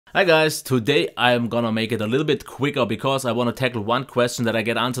Hi guys, today I'm gonna make it a little bit quicker because I want to tackle one question that I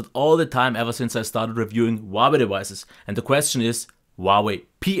get answered all the time ever since I started reviewing Huawei devices. And the question is Huawei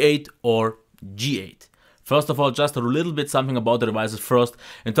P8 or G8? First of all, just a little bit something about the devices first.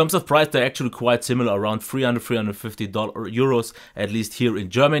 In terms of price, they're actually quite similar, around 350 euros, at least here in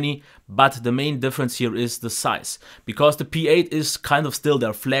Germany. But the main difference here is the size, because the P8 is kind of still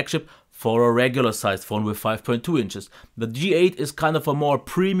their flagship for a regular sized phone with 5.2 inches. The G8 is kind of a more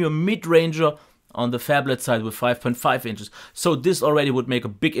premium mid-ranger on the phablet side with 5.5 inches. So this already would make a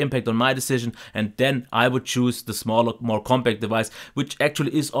big impact on my decision, and then I would choose the smaller, more compact device, which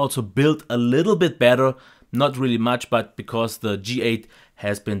actually is also built a little bit better. Not really much, but because the G8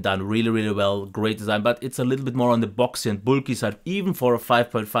 has been done really well, great design, but it's a little bit more on the boxy and bulky side, even for a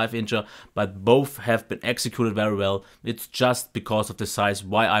 5.5 incher, but both have been executed very well. It's just because of the size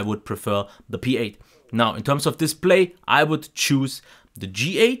why I would prefer the P8. Now, in terms of display, I would choose the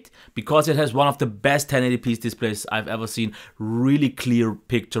G8 because it has one of the best 1080p displays I've ever seen. Really clear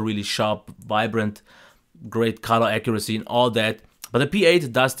picture, really sharp, vibrant, great color accuracy and all that. But the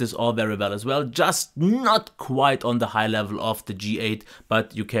P8 does this all very well as well, just not quite on the high level of the G8,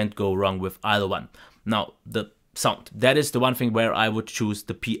 but you can't go wrong with either one. Now, the sound, that is the one thing where I would choose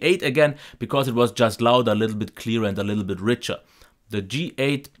the P8 again, because it was just louder, a little bit clearer and a little bit richer. The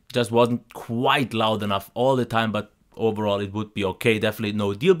G8 just wasn't quite loud enough all the time, but overall it would be okay, definitely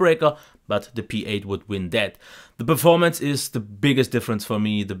no deal breaker, but the P8 would win that. The performance is the biggest difference for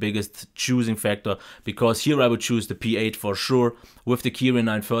me, the biggest choosing factor, because here I would choose the P8 for sure. With the Kirin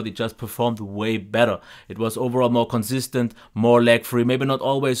 930 it just performed way better. It was overall more consistent, more lag free, maybe not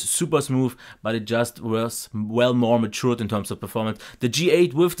always super smooth, but it just was well more matured in terms of performance. The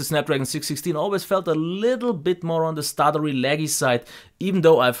G8 with the Snapdragon 616 always felt a little bit more on the stuttery, laggy side, even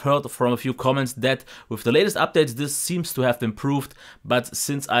though I've heard from a few comments that with the latest updates this seems to have improved. But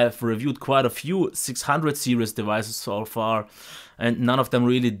since I've reviewed quite a few 600 series devices so far, and none of them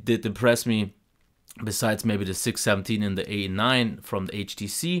really did impress me, besides maybe the 617 and the A9 from the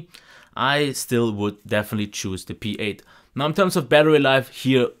HTC, I still would definitely choose the P8. Now, in terms of battery life,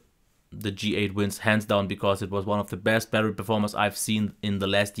 here the G8 wins hands down, because it was one of the best battery performers I've seen in the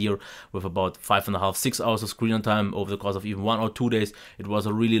last year, with about 5.5–6 hours of screen on time over the course of even 1 or 2 days. It was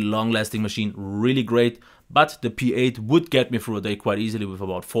a really long-lasting machine, really great. But the P8 would get me through a day quite easily with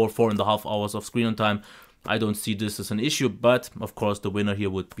about 4–4.5 hours of screen on time. I don't see this as an issue, but of course the winner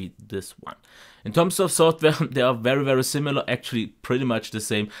here would be this one. In terms of software, they are very similar, actually pretty much the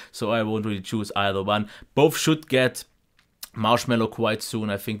same, so I won't really choose either one. Both should get Marshmallow quite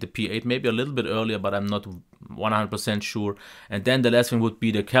soon. I think the P8 maybe a little bit earlier, but I'm not 100% sure. And then the last thing would be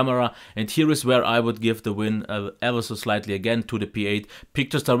the camera, and here is where I would give the win ever so slightly again to the P8.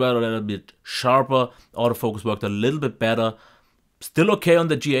 Pictures are a little bit sharper, autofocus worked a little bit better. Still okay on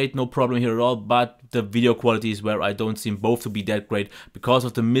the G8, no problem here at all, but the video quality is where I don't seem both to be that great because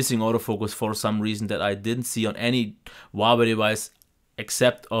of the missing autofocus for some reason that I didn't see on any Huawei device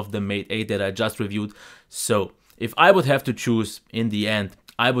except of the Mate 8 that I just reviewed. So if I would have to choose in the end,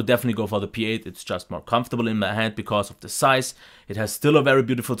 I would definitely go for the P8. It's just more comfortable in my hand because of the size. It has still a very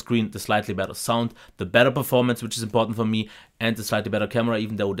beautiful screen, the slightly better sound, the better performance, which is important for me, and the slightly better camera,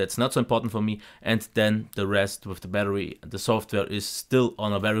 even though that's not so important for me. And then the rest with the battery, the software is still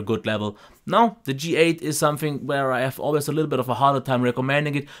on a very good level. Now, the G8 is something where I have always a little bit of a harder time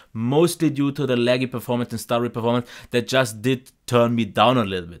recommending it, mostly due to the laggy performance and stuttery performance that just did turn me down a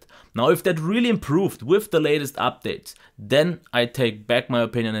little bit. Now, if that really improved with the latest updates, then I take back my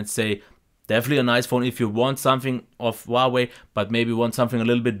opinion and say, definitely a nice phone if you want something of Huawei, but maybe want something a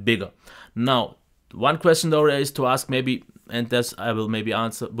little bit bigger. Now, one question though is to ask maybe, and this I will maybe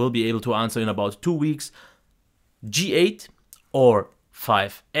be able to answer in about 2 weeks: G8 or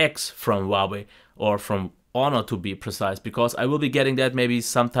 5X from Huawei, or from Honor to be precise, because I will be getting that maybe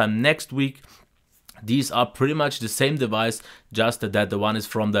sometime next week. These are pretty much the same device, just that the one is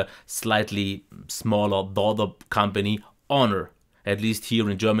from the slightly smaller daughter company Honor. At least here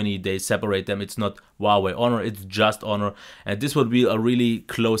in Germany they separate them. It's not Huawei Honor, it's just Honor. And this would be a really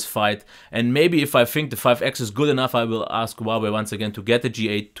close fight. And maybe if I think the 5X is good enough, I will ask Huawei once again to get the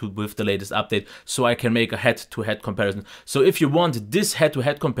G8 with the latest update, so I can make a head-to-head comparison. So if you want this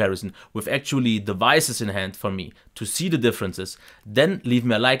head-to-head comparison with actually devices in hand for me to see the differences, then leave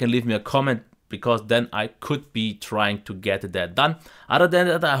me a like and leave me a comment, because then I could be trying to get that done. Other than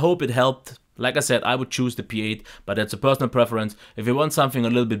that, I hope it helped. Like I said, I would choose the P8, but that's a personal preference. If you want something a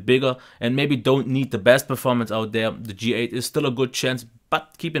little bit bigger and maybe don't need the best performance out there, the G8 is still a good chance.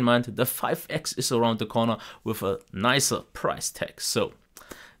 But keep in mind, the 5X is around the corner with a nicer price tag. So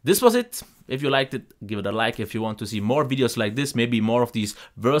This was it. If you liked it, give it a like. If you want to see more videos like this, maybe more of these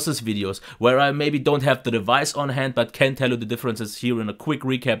versus videos where I maybe don't have the device on hand but can tell you the differences here in a quick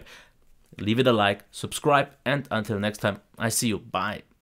recap, leave it a like, subscribe, and until next time, I see you. Bye.